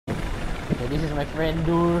So this is my friend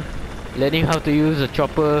Dur, learning how to use a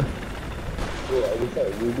chopper.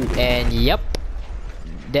 And yup,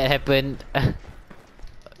 that happened.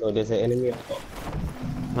 No, there's an enemy on top.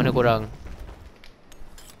 Mana korang?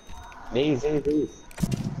 There is.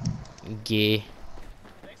 Okay.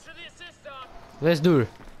 Where's Dur?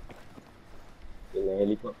 In a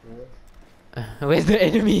helicopter. Where's the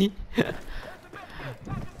enemy?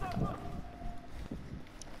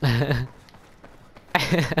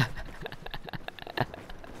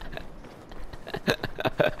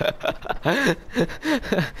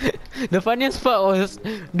 The funniest part was,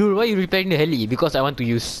 dude, why you repairing the heli? Because I want to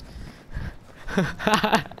use.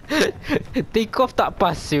 Take off tak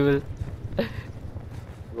pas, Syul.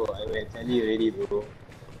 Bro, I went Charlie already, bro.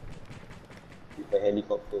 With a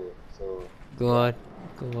helicopter, so... Go on.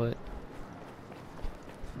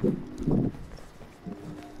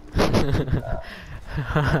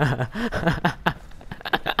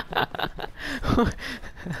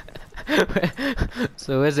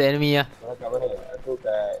 So where's the enemy ya? Korang kat mana? Aku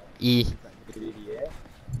kat... E. Kat ready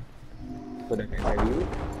Aku dah kat kayu.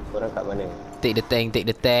 Korang kat mana? Take the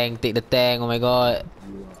tank, oh my god.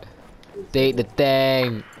 Take the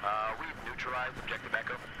tank. We've neutralized objective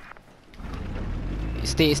Echo.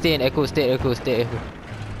 Stay in echo.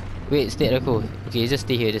 Wait, stay at echo. Okay, just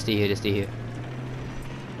stay here.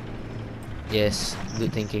 Yes,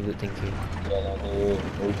 good thinking. Yalah ni,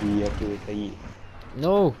 OG aku tarik.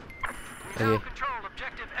 No. Okay. Control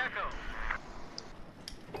objective Echo.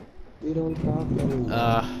 We don't talk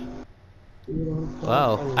anymore.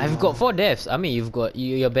 Wow, I've got 4 deaths. I mean,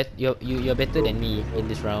 you're better than me in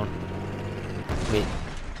this round. Wait,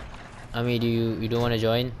 I mean, you don't want to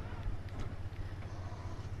join?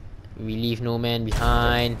 We leave no man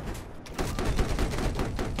behind.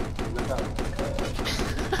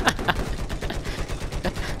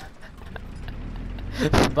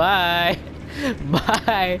 Bye.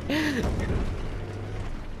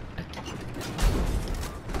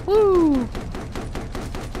 Woo.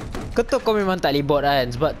 Ketuk kau memang tak boleh bot kan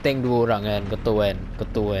sebab tank 2 orang kan. Ketul kan.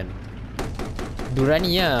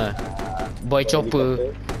 Durani lah. Boy chopper.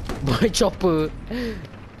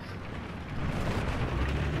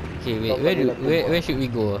 Okay, wait, where should we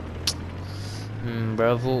go?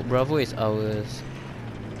 Bravo is ours.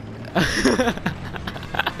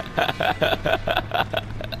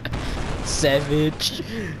 Savage.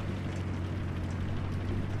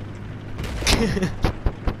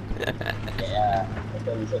 Ya,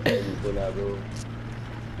 kau bisa tak gitu lah, bro.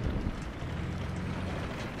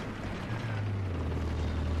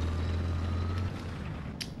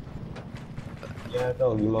 Ya,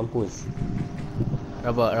 kau pergi mampus.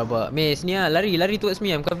 Rabak. Miss, ni lah, lari towards me,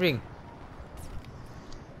 I'm covering.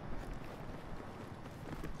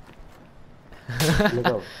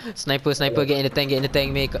 Sniper, get in the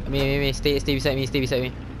tank, May, stay beside me. I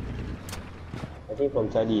think from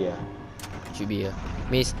Charlie lah. Should be here.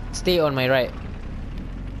 May, stay on my right.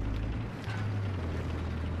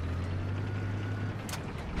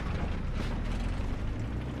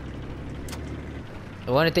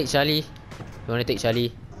 I wanna take Charlie.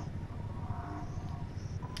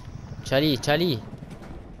 Charlie.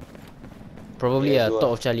 Probably top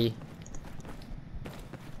of Charlie.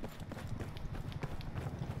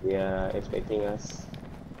 They are expecting us.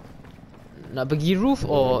 Nak pergi roof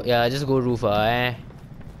or just go roof lah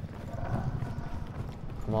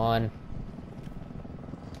Come on.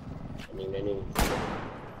 Running.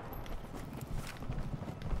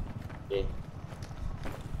 Okay.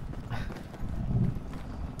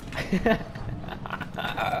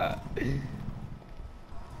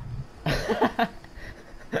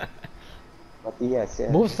 Mati lah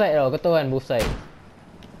siap. Both side tau, kau tahu kan both side.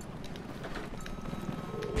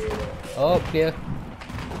 Oh, clear.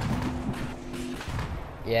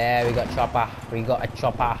 Yeah, we got a chopper.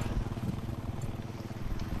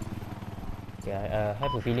 Okay, I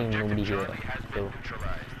have a feeling nobody here. So.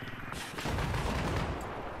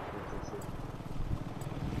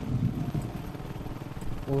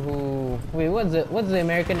 Woohoo! Wait, what's the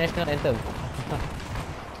American national anthem?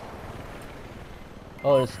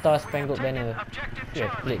 Oh, the Star Spangled Banner.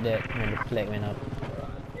 Yeah, played that when the flag went up.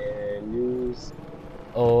 And news.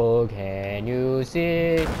 Oh, can you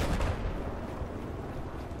see?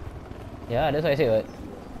 Yeah, that's what I said. What?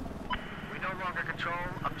 We no longer control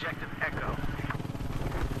objective Echo.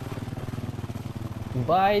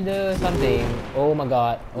 Buy the something. Oh my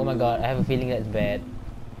god. I have a feeling that's bad.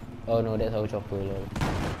 Oh no, that's our chopper. Lol.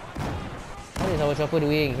 What is our chopper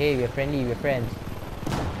doing? Hey, we're friendly, we're friends.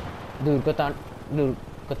 Dude, kau tak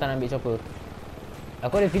nak ambil chopper.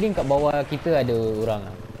 Aku ada feeling kat bawah kita ada orang.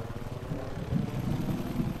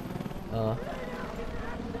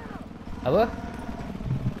 Apa?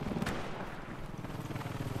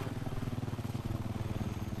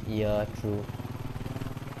 Yeah, true.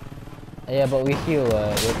 Yeah, but with you,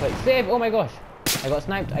 you're quite safe. Oh my gosh! I got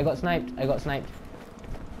sniped. I got sniped. I got sniped.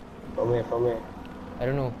 From where? From where? I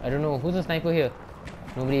don't know. I don't know. Who's the sniper here?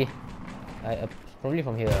 Nobody. Probably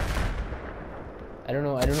from here. I don't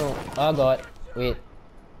know. I don't know. Oh god. Wait.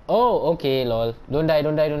 Oh, okay, lol. Don't die.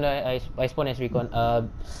 Don't die. Don't die. I spawn as recon.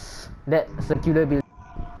 That circular building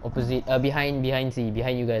opposite. Behind C.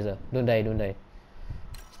 Behind you guys. Don't die. Don't die.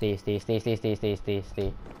 Stay. Stay. Stay. Stay. Stay. Stay. Stay.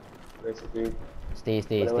 Stay. Where's the Stay.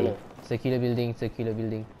 Stay. Mana, Stay. mana? Circular building. Circular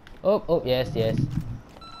building. Oh. Oh. Yes. Yes.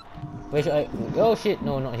 Where should I? Oh shit!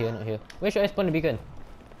 No, not here. Not here. Where should I spawn the beacon?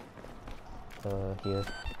 Here.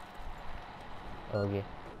 Okay.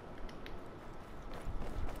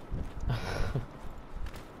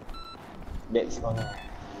 That's on.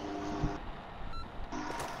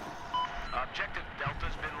 Objective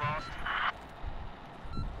Delta's been lost.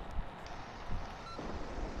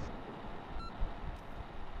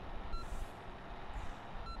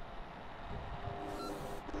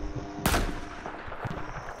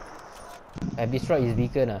 I've destroyed his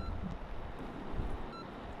beacon.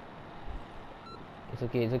 It's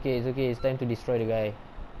okay, it's okay, it's okay. It's time to destroy the guy.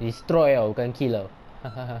 Destroy bukan kill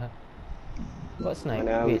Got snipe.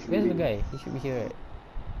 Mana Wait, which where's the building? guy? He should be here, right?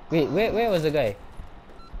 Wait, where was the guy?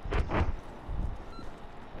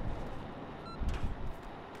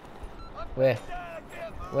 Where?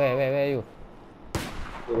 Where are you?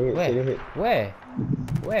 Where?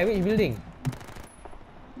 Where? Which building?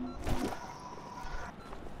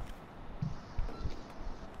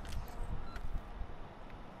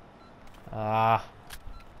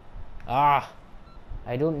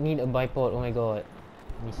 I don't need a bipod. Oh my god.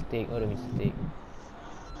 Mistake. What a mistake.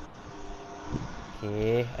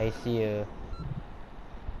 Okay, I see a...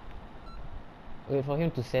 Wait for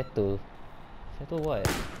him to settle. Settle what?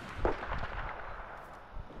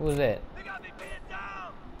 Who's that?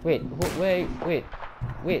 Wait,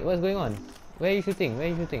 wait, what's going on? Where are you shooting? Where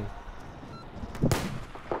are you shooting?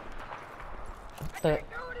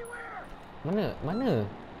 Mana?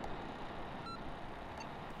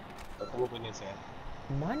 Kamu punya saya.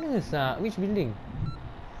 Mana sah? Which building?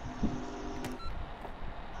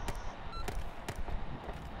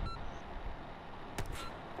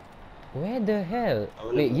 Where the hell?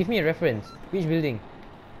 Wait, give me a reference. Which building?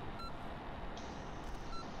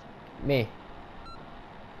 May.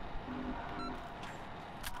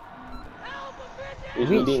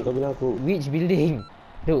 Which building? Kau bilang aku. Which building?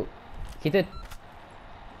 Tu. Kita...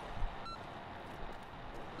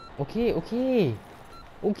 Okay.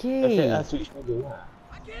 I said ask which building lah.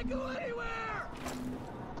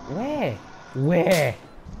 Where?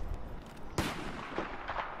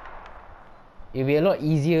 It'd be a lot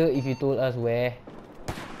easier if you told us where.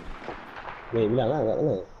 Weh, bilang lah kat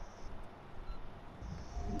mana.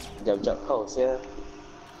 Jap kau sia.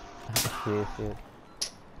 Okay.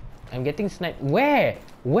 I'm getting sniped. Where?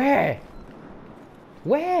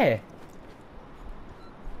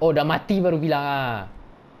 Oh, dah mati baru bilang ah.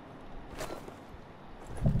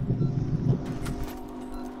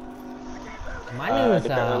 Mana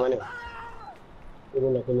dekat dengan mana? Dia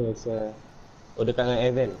pun nak kena sia. Oh, dekat dengan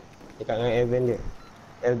event. Dekat dengan event dia.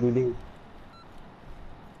 L building.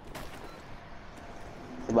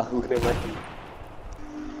 Sebab aku kena mati.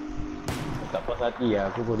 Tak puas hati lah,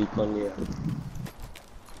 aku pun recon dia.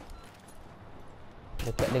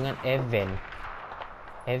 Dekat dengan event.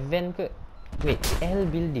 Event ke? Wait, L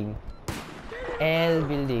building. I'm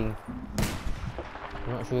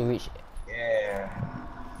not sure which. Yeah.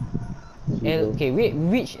 Okay, wait,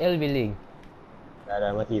 which L building? Dah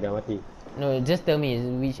mati. No, just tell me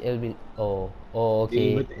which L building. Oh,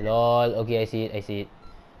 okay. Lol. Okay, I see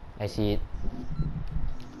it.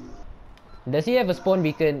 Does he have a spawn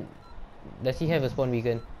beacon?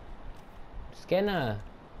 Scan lah.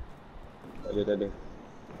 Tak ada.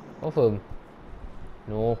 Confirm.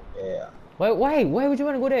 No. Yeah. Why would you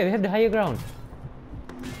want to go there? We have the higher ground.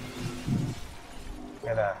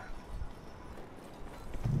 Ya dah.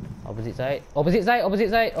 Opposite side. Cepat.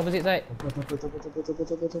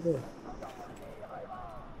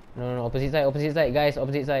 No, opposite side, guys,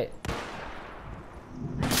 opposite side.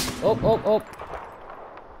 Op.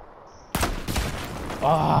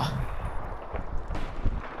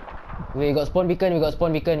 We got spawn beacon.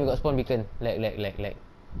 Lag.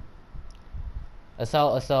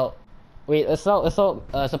 Assault. Wait, assault.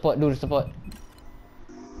 Support.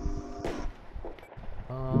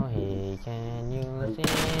 Oh, hey, can you see?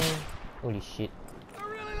 Holy shit.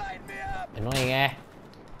 Annoying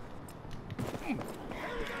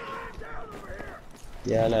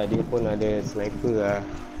Yalah, dia pun ada sniper lah.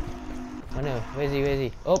 Mana? Where is he? Where is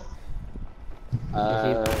he? Oh.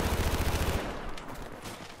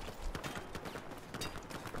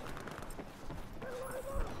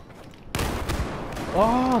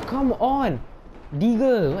 Oh, come on!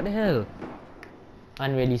 Digger, what the hell?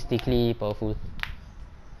 Unrealistically powerful.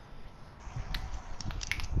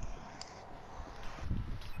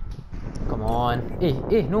 Come on.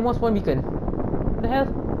 No more spawn beacon. What the hell?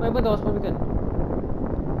 What happened to our spawn beacon?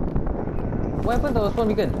 What happened to our spawn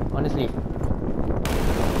beacon? Honestly.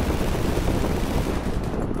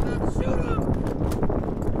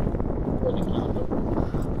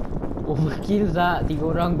 Overkill Zak, 3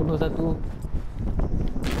 orang bunuh 1.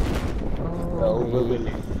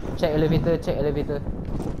 Check elevator, check elevator.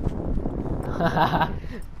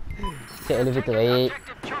 Check elevator baik.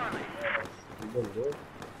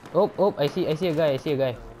 Oh, I see a guy,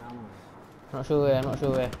 Not sure where.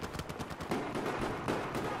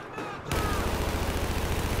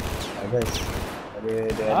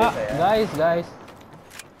 Guys.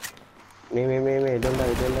 Me, don't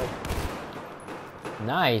die.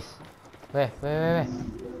 Nice. Where?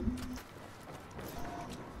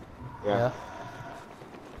 Yeah.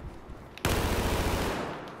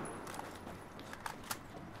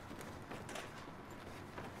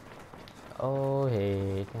 Oh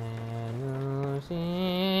hey, can you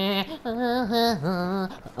see?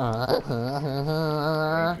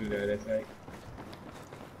 That's right.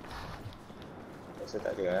 Rasa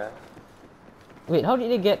tak ada lah. Wait, how did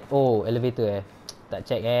they get? Oh, elevator Tak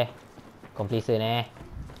check Complacent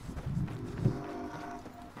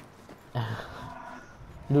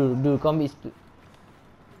Dude, combat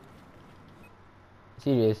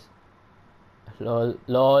serious.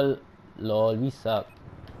 Lol, we suck.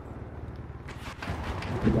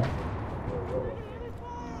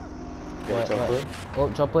 What? Oh,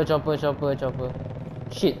 chopper.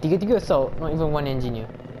 Shit, 3 assault, not even 1 engineer.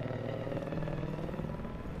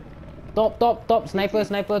 Top, sniper,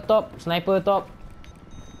 top.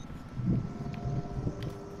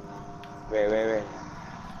 Where?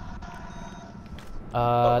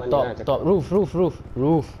 Top, roof.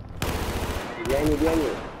 Behind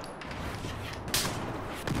you.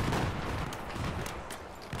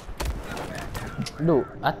 Dude,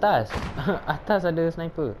 atas ada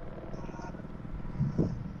sniper.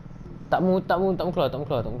 Tak mu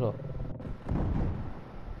keluar.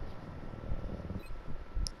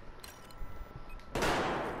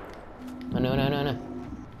 Mana?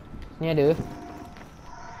 Ni ada.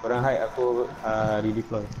 Korang hide, aku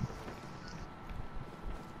redeploy.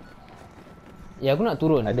 Ya, aku nak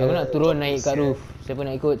turun. Naik kat roof. Siapa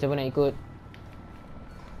nak ikut?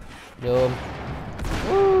 Jom.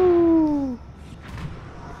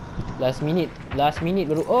 Last minute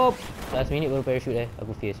baru parachute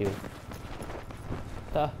Aku fierce you.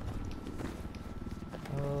 Tak.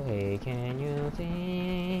 Oh hey, can you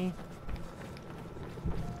see?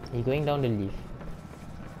 He going down the lift.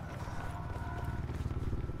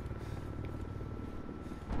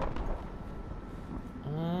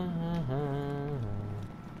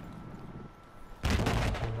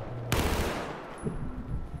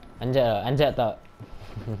 Anjat tak?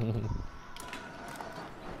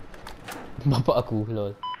 Bapak aku,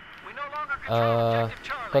 lol.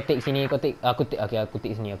 Kau take sini, aku take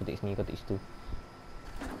sini, kau take situ.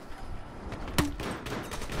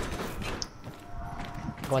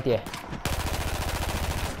 Kau mati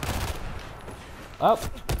Up.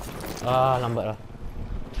 Lambat lah.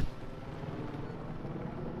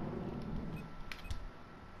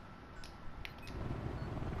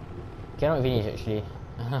 Cannot finish actually.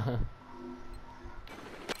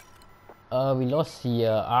 We lost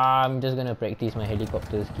here. I'm just gonna practice my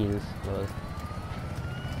helicopter skills. Lol.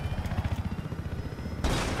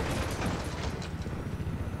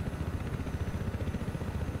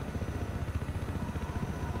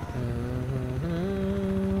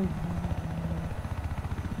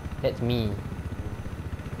 That's me.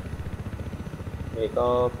 Okay,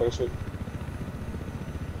 kau parachute.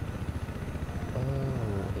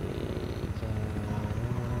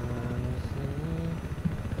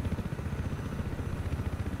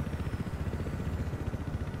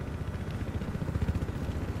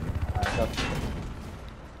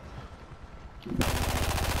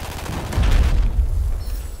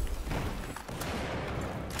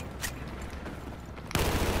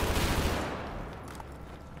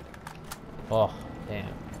 Oh,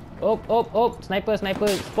 damn. Oh, sniper.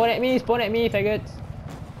 Spawn at me, faggots.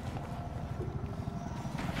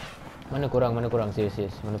 Mana korang?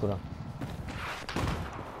 Serius, mana korang?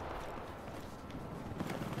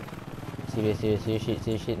 Serius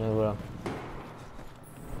shit, mana korang?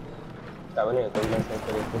 Tak mana, kau bilang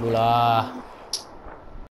sniper ni. Tunggulah.